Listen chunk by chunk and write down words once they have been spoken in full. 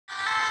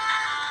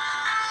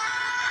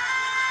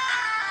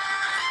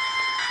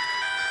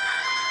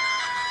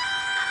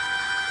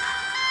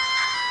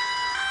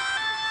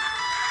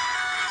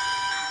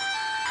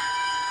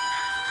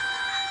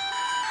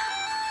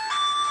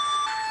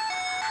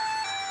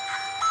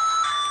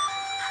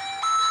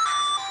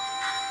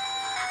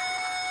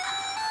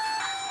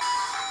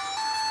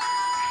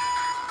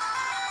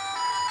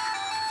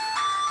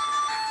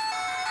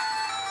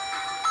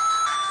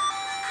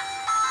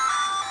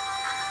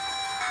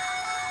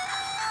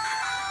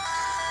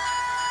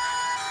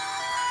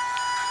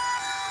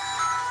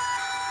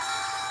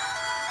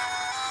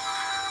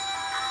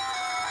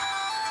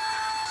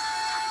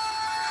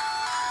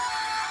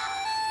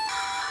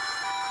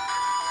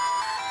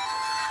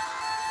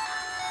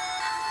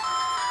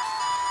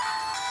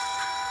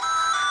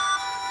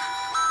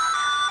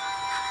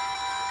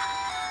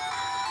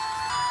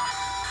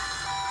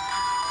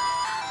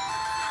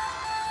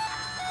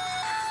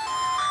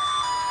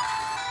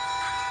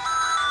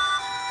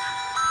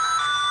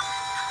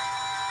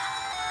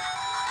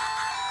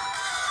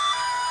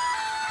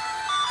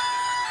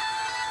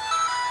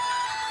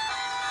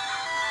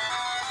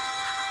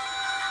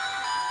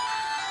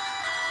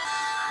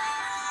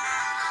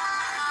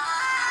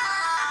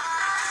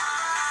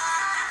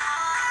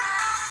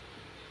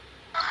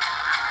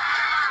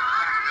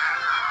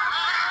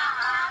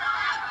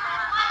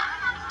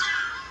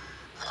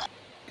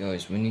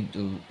Guys, we need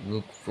to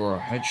look for our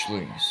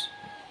hatchlings.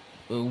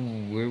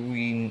 Where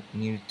we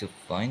need to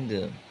find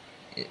them?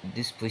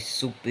 This place is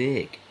so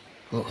big.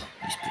 Oh,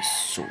 this place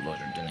is so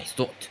larger than I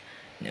thought.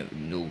 Never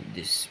knew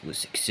this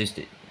was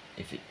existed.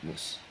 If it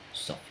was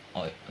soft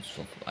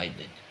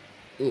island.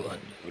 Oh,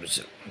 and what is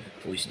it?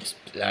 Poisonous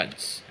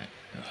plants.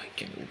 I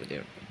can't go over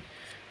there.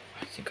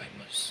 I think I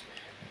must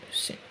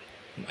send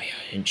my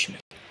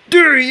henchman.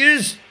 There he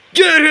is!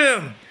 Get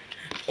him!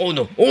 Oh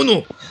no! Oh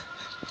no!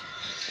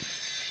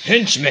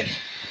 Henchman!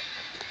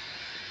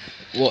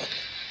 What?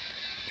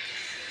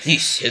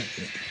 Please help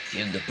me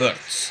kill the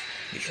birds,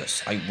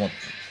 because I want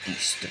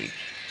these three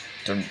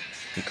to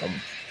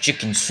become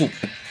chicken soup.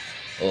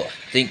 Oh,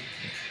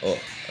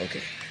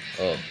 okay.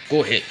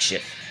 Go ahead,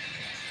 chef.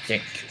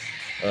 Thank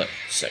you.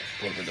 Sorry,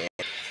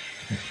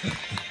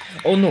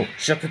 oh no,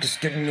 Shepard is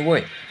getting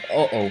away.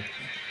 Uh-oh.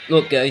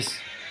 Look,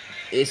 guys.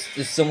 Is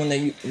this someone that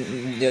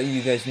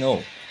you guys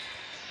know?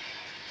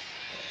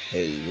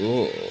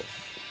 Hello.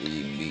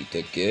 We meet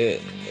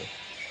again.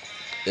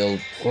 El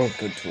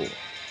Porcador.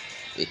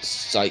 It's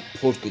Site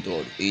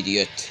Porcador,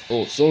 idiot.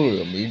 Oh,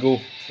 sorry, amigo.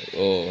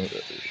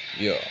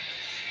 Yeah.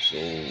 So,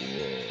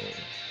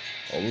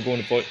 are we going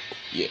to fight?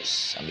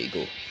 Yes,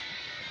 amigo.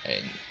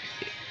 And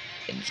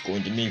it's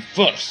going to be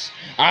first.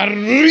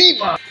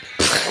 Arriba!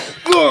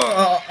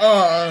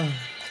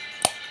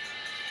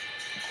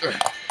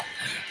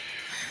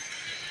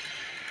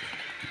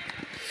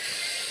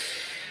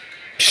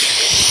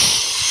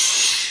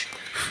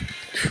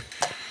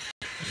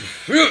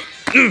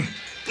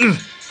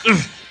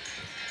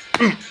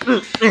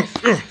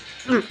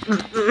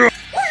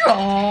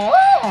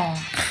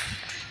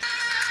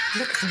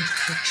 Look at them,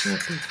 so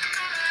chirpy,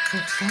 so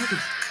flighty.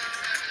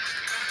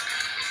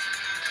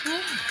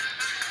 Yeah.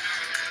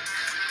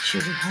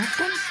 Should we help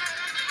them?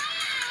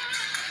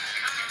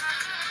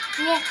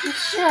 Yeah, we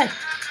should.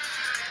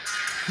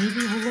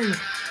 Maybe we'll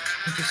leave.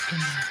 We're just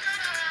gonna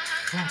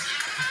watch.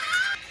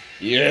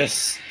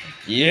 Yes,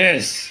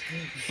 yes.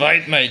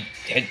 Fight my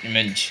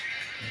henchman.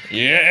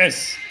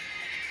 Yes.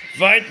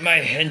 Fight my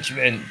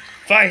henchman.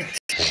 Fight.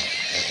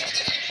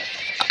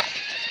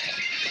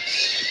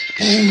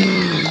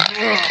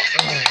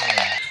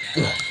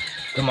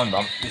 Come on,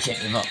 Bob. We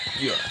can't give up.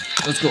 Yeah.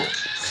 Let's go.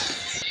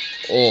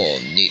 Oh,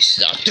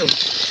 Nisato.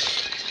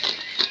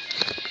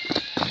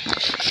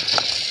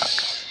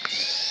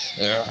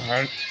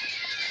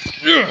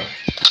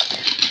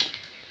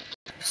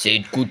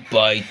 Say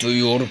goodbye to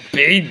your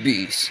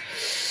babies.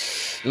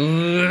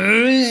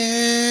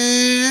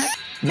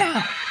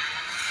 Yeah.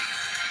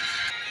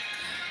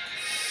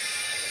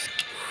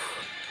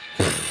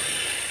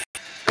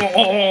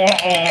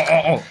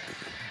 Oh.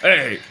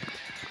 Hey,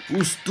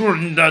 who's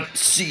throwing that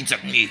seed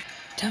at me?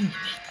 Time to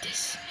make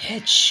this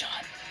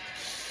headshot.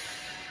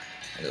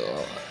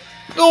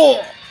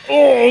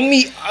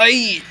 Me,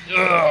 I.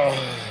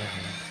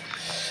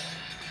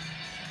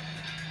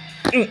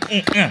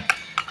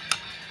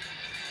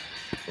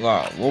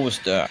 Wow, what was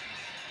that?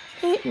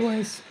 It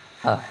was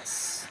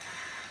us.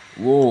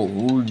 Whoa,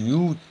 who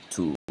you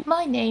two?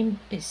 My name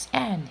is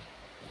Annie,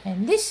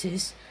 and this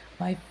is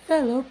my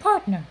fellow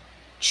partner,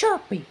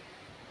 Chirpy.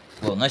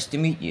 Well, nice to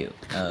meet you,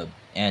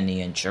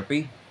 Annie and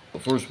Chirpy.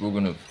 But first, we're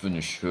gonna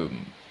finish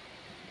him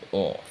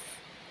off.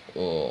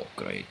 Oh,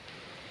 great.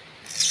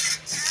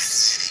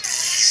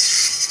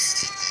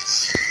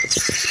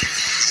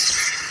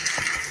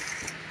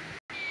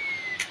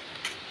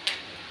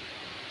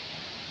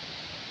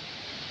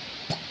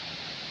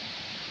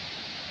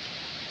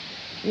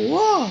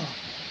 Whoa!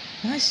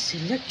 Nice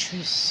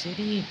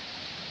electricity.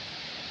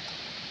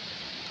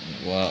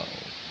 Wow.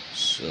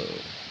 So,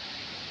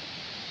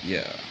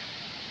 yeah.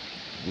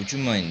 Would you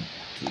mind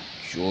to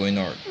join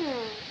our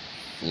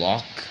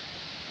flock?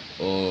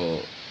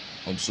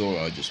 I'm sorry,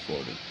 I just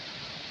farted.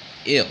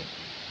 Ew.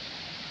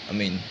 I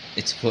mean,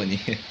 it's funny.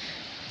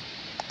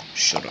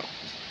 Shut up.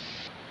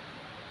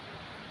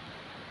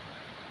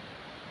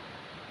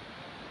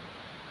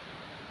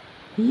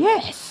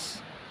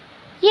 Yes!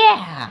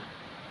 Yeah!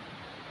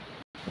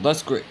 Well,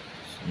 that's great.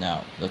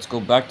 Now, let's go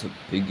back to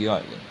Piggy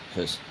Island,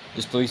 because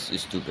this place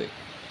is too big.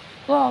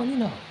 Well,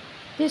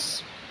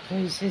 this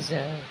place is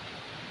a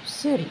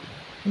city.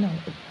 A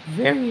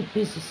very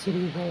busy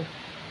city where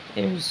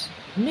there's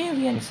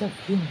millions of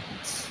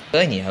humans.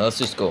 Anyhow, let's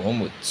just go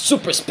home with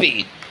super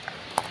speed.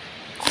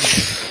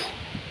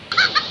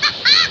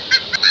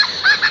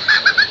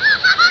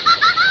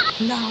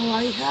 Now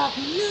I have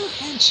new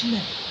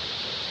henchmen.